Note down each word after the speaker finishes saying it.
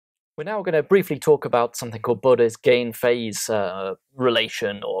We're now going to briefly talk about something called Bode's gain phase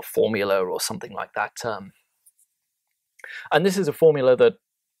relation or formula or something like that. And this is a formula that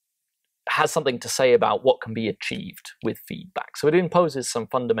has something to say about what can be achieved with feedback. So it imposes some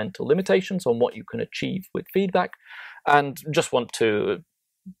fundamental limitations on what you can achieve with feedback. And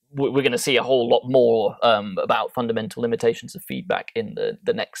we're going to see a whole lot more about fundamental limitations of feedback in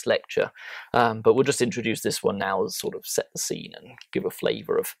the next lecture. But we'll just introduce this one now as sort of set the scene and give a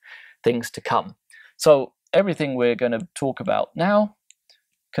flavor of things to come. So everything we're going to talk about now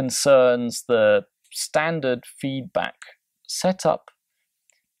concerns the standard feedback setup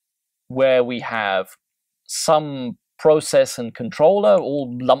where we have some process and controller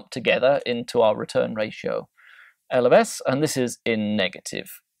all lumped together into our return ratio L of S, and this is in negative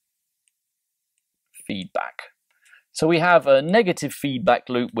feedback. So we have a negative feedback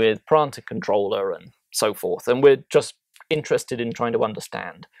loop with parameter controller and so forth, and we're just interested in trying to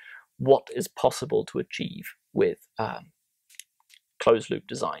understand what is possible to achieve with closed loop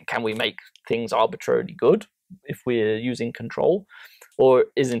design. Can we make things arbitrarily good if we're using control, or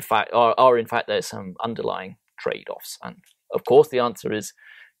are in fact there some underlying trade-offs? And of course the answer is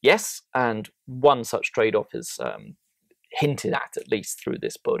yes, and one such trade-off is hinted at least through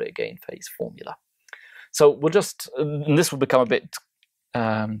this Bode gain phase formula. So this will become a bit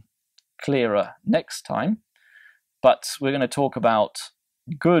clearer next time, but we're going to talk about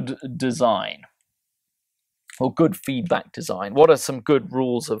good design or good feedback design. What are some good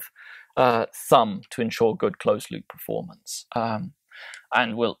rules of thumb to ensure good closed loop performance?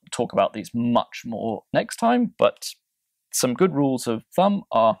 And we'll talk about these much more next time, but some good rules of thumb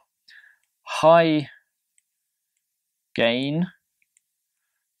are high gain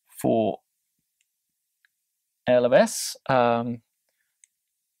for L of S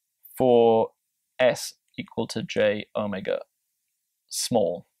for S equal to J omega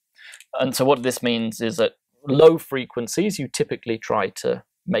small. And so what this means is that low frequencies, you typically try to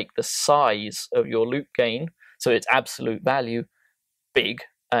make the size of your loop gain, so its absolute value, big,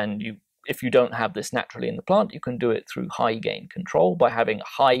 and if you don't have this naturally in the plant, you can do it through high gain control. By having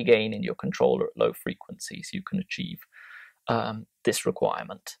high gain in your controller at low frequencies, you can achieve this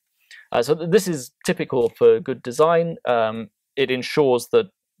requirement. So this is typical for good design. It ensures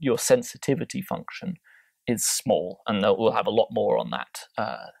that your sensitivity function is small, and we'll have a lot more on that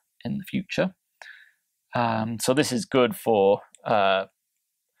in the future. So this is good for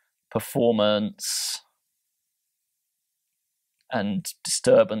performance and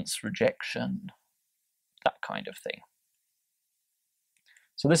disturbance rejection, that kind of thing.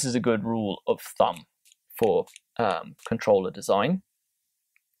 So this is a good rule of thumb for controller design.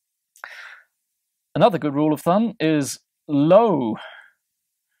 Another good rule of thumb is low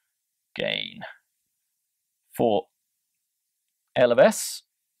gain for L of S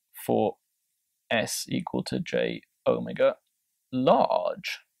for S equal to J omega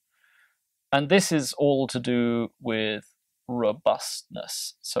large. And this is all to do with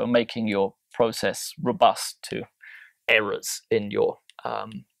robustness, so making your process robust to errors in your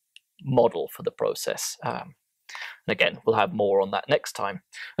model for the process. And again, we'll have more on that next time.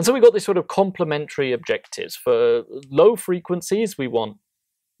 And so we've got this sort of complementary objectives. For low frequencies, we want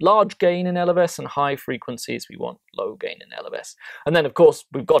large gain in L of S, and high frequencies, we want low gain in L of S. And then, of course,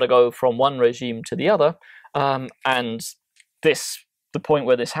 we've got to go from one regime to the other. And the point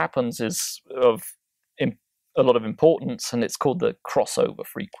where this happens is of a lot of importance, and it's called the crossover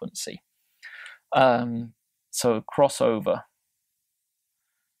frequency. So crossover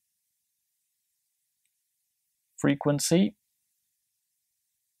frequency,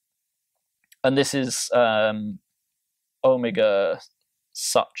 and this is omega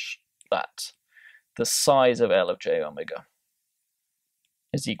such that the size of L of J omega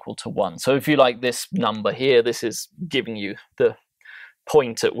is equal to 1. So if you like this number here, this is giving you the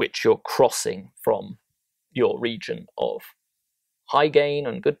point at which you're crossing from your region of high gain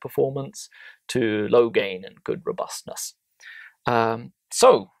and good performance to low gain and good robustness.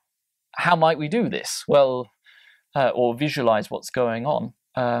 So how might we do this? Well, or visualize what's going on.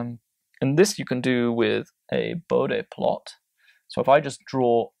 And this you can do with a Bode plot. So if I just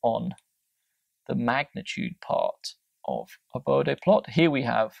draw on the magnitude part of a Bode plot, here we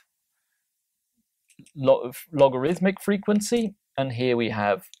have logarithmic frequency, and here we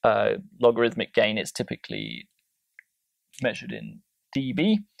have logarithmic gain. It's typically measured in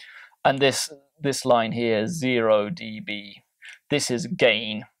dB, and this line here, 0 dB, this is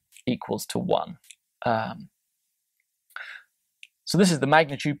gain equals to 1. So this is the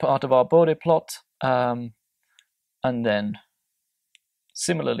magnitude part of our Bode plot, and then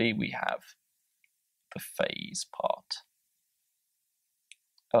similarly we have the phase part.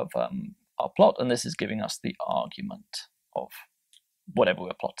 our plot, and this is giving us the argument of whatever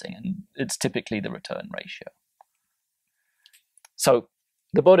we're plotting, and it's typically the return ratio. So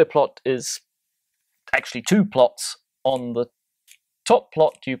the Bode plot is actually two plots. On the top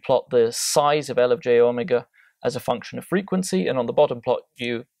plot, you plot the size of L of j omega as a function of frequency, and on the bottom plot,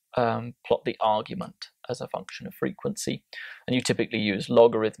 you plot the argument as a function of frequency. And you typically use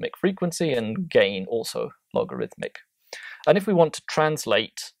logarithmic frequency and gain also logarithmic. And if we want to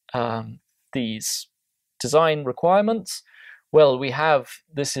translate these design requirements, well, we have,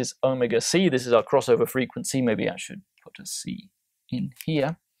 this is omega c, this is our crossover frequency. Maybe I should put a c in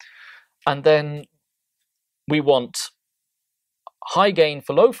here. And then we want high gain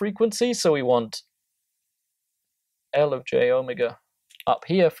for low frequency, so we want L of j omega up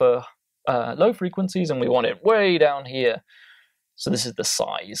here for low frequencies, and we want it way down here. So this is the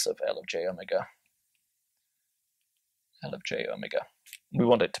size of L of j omega. L of j omega. We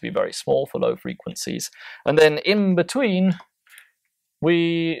want it to be very small for low frequencies. And then in between,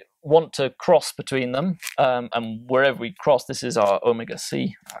 we want to cross between them, and wherever we cross, this is our omega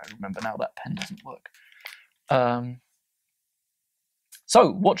c. I remember now that pen doesn't work.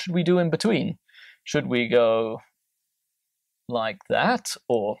 So what should we do in between? Should we go like that,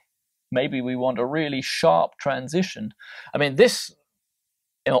 or maybe we want a really sharp transition? I mean, this,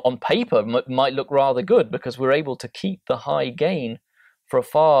 you know, on paper might look rather good because we're able to keep the high gain for a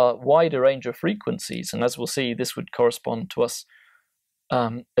far wider range of frequencies, and as we'll see, this would correspond to us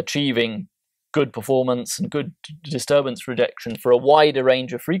achieving good performance and good disturbance reduction for a wider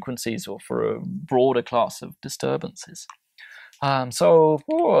range of frequencies or for a broader class of disturbances.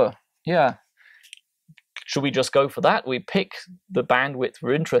 Yeah, should we just go for that? We pick the bandwidth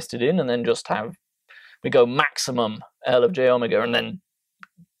we're interested in and then just we go maximum L of j omega and then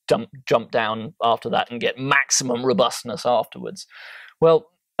jump down after that and get maximum robustness afterwards.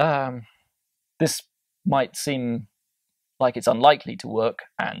 Well, this might seem like it's unlikely to work,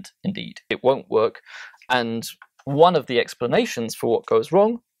 and indeed it won't work. And one of the explanations for what goes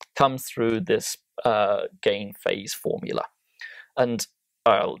wrong comes through this gain phase formula. And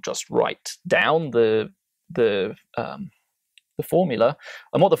I'll just write down the formula.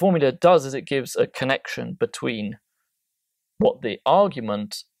 And what the formula does is it gives a connection between what the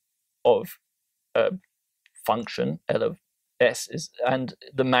argument of a function, L of s, is and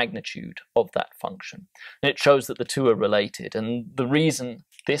the magnitude of that function. And it shows that the two are related. And the reason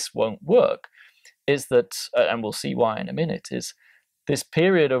this won't work is that, and we'll see why in a minute, is this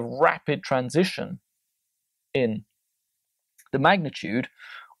period of rapid transition in the magnitude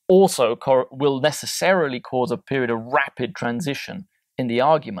also will necessarily cause a period of rapid transition in the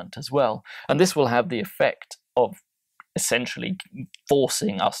argument as well. And this will have the effect of essentially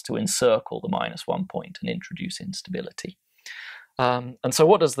forcing us to encircle the -1 point and introduce instability. And so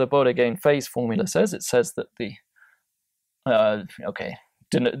what does the Bode gain phase formula says? It says that the,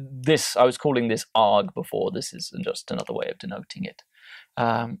 this, I was calling this arg before, this is just another way of denoting it.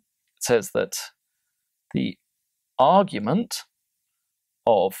 It says that the argument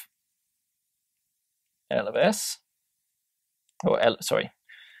of L of s,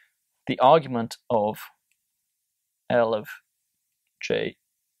 the argument of L of j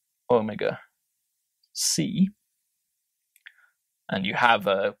omega c, and you have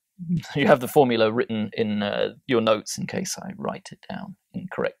the formula written in your notes in case I write it down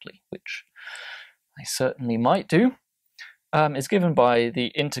incorrectly, which I certainly might do, is given by the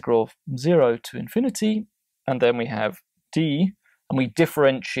integral of 0 to infinity, and then we have d, and we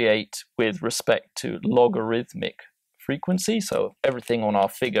differentiate with respect to logarithmic frequency, so everything on our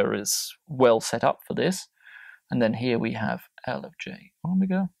figure is well set up for this. And then here we have L of j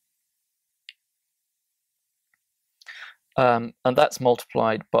omega. And that's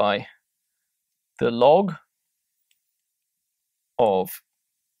multiplied by the log of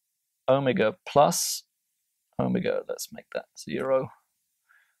omega plus omega, let's make that 0,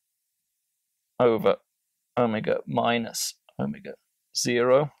 over omega minus omega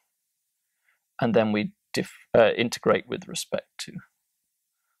 0. And then we integrate with respect to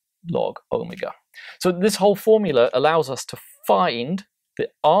log omega. So this whole formula allows us to find the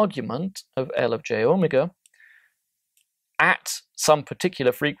argument of L of j omega at some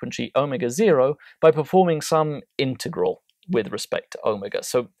particular frequency omega 0 by performing some integral with respect to omega.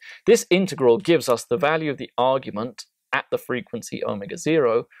 So this integral gives us the value of the argument at the frequency omega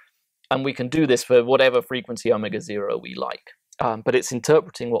 0, and we can do this for whatever frequency omega 0 we like. But it's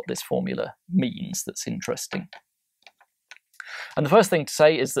interpreting what this formula means that's interesting. And the first thing to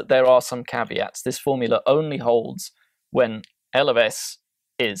say is that there are some caveats. This formula only holds when L of s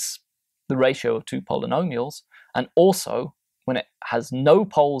is the ratio of two polynomials, and also when it has no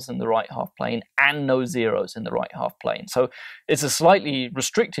poles in the right half plane and no zeros in the right half plane. So it's a slightly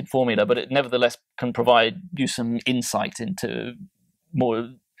restricted formula, but it nevertheless can provide you some insight into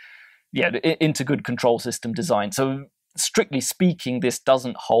into good control system design. So strictly speaking, this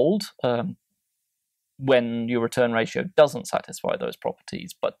doesn't hold when your return ratio doesn't satisfy those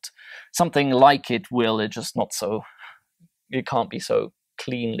properties, but something like it will. It just not so. It can't be so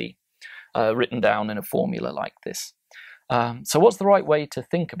cleanly written down in a formula like this. So what's the right way to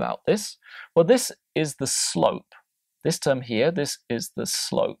think about this? Well, this is the slope. This term here, this is the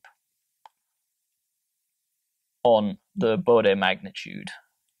slope on the Bode magnitude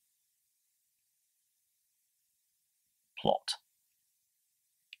plot.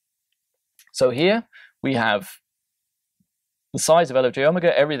 So here we have the size of L of j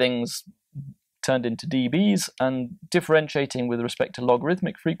omega, everything's turned into dBs, and differentiating with respect to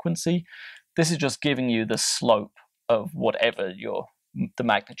logarithmic frequency, this is just giving you the slope of whatever the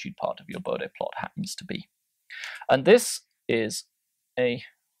magnitude part of your Bode plot happens to be. And this is a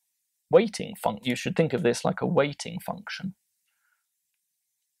weighting function. You should think of this like a weighting function.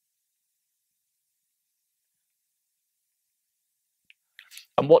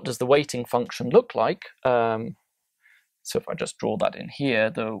 And what does the weighting function look like? So if I just draw that in here,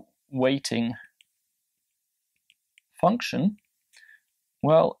 the weighting function,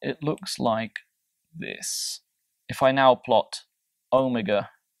 well, it looks like this. If I now plot omega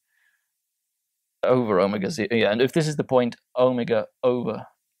over omega 0, and if this is the point omega over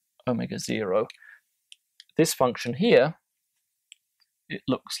omega 0, this function here, it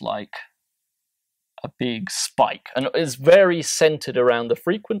looks like a big spike, and it's very centered around the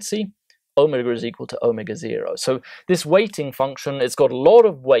frequency. Omega is equal to omega 0. So this weighting function, it's got a lot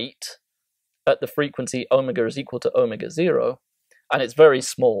of weight at the frequency omega is equal to omega 0, and it's very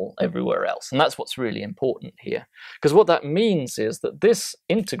small everywhere else. And that's what's really important here. Because what that means is that this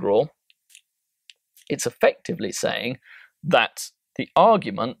integral, it's effectively saying that the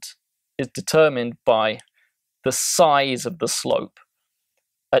argument is determined by the size of the slope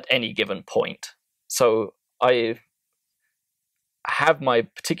at any given point. So I have my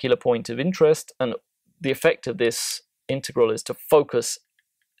particular point of interest, and the effect of this integral is to focus.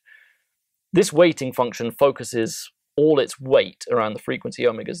 This weighting function focuses all its weight around the frequency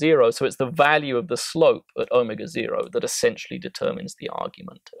omega 0, so it's the value of the slope at omega 0 that essentially determines the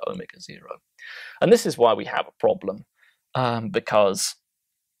argument at omega 0. And this is why we have a problem, because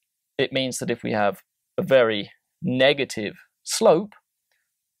it means that if we have a very negative slope,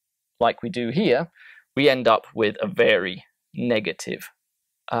 like we do here, we end up with a very negative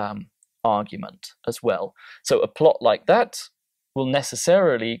argument as well. So a plot like that will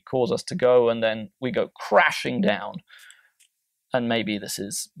necessarily cause us to go, and then we go crashing down. And maybe this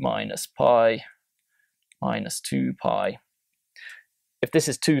is minus pi, minus 2 pi. If this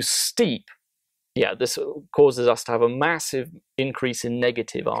is too steep, yeah, this causes us to have a massive increase in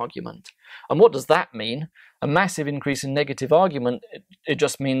negative argument. And what does that mean? A massive increase in negative argument, it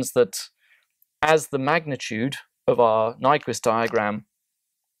just means that as the magnitude of our Nyquist diagram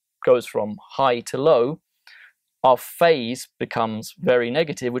goes from high to low, our phase becomes very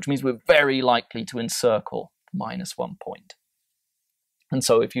negative, which means we're very likely to encircle the -1 point. And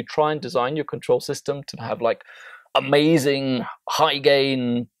so if you try and design your control system to have like amazing high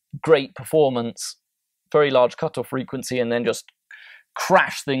gain, great performance, very large cutoff frequency, and then just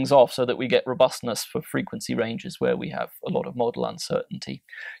crash things off so that we get robustness for frequency ranges where we have a lot of model uncertainty,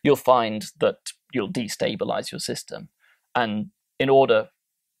 you'll find that you'll destabilize your system. And in order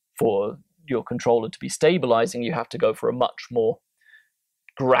for your controller to be stabilizing, you have to go for a much more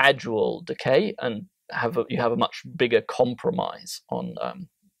gradual decay and you have a much bigger compromise on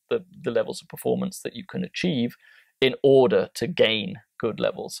the levels of performance that you can achieve in order to gain good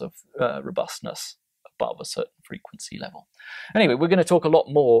levels of robustness above a certain frequency level. Anyway, we're going to talk a lot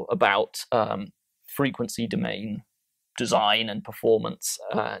more about frequency domain design and performance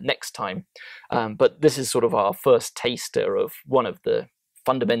next time. But this is sort of our first taster of one of the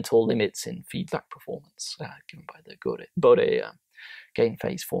fundamental limits in feedback performance given by the Bode gain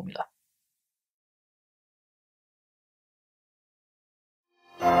phase formula.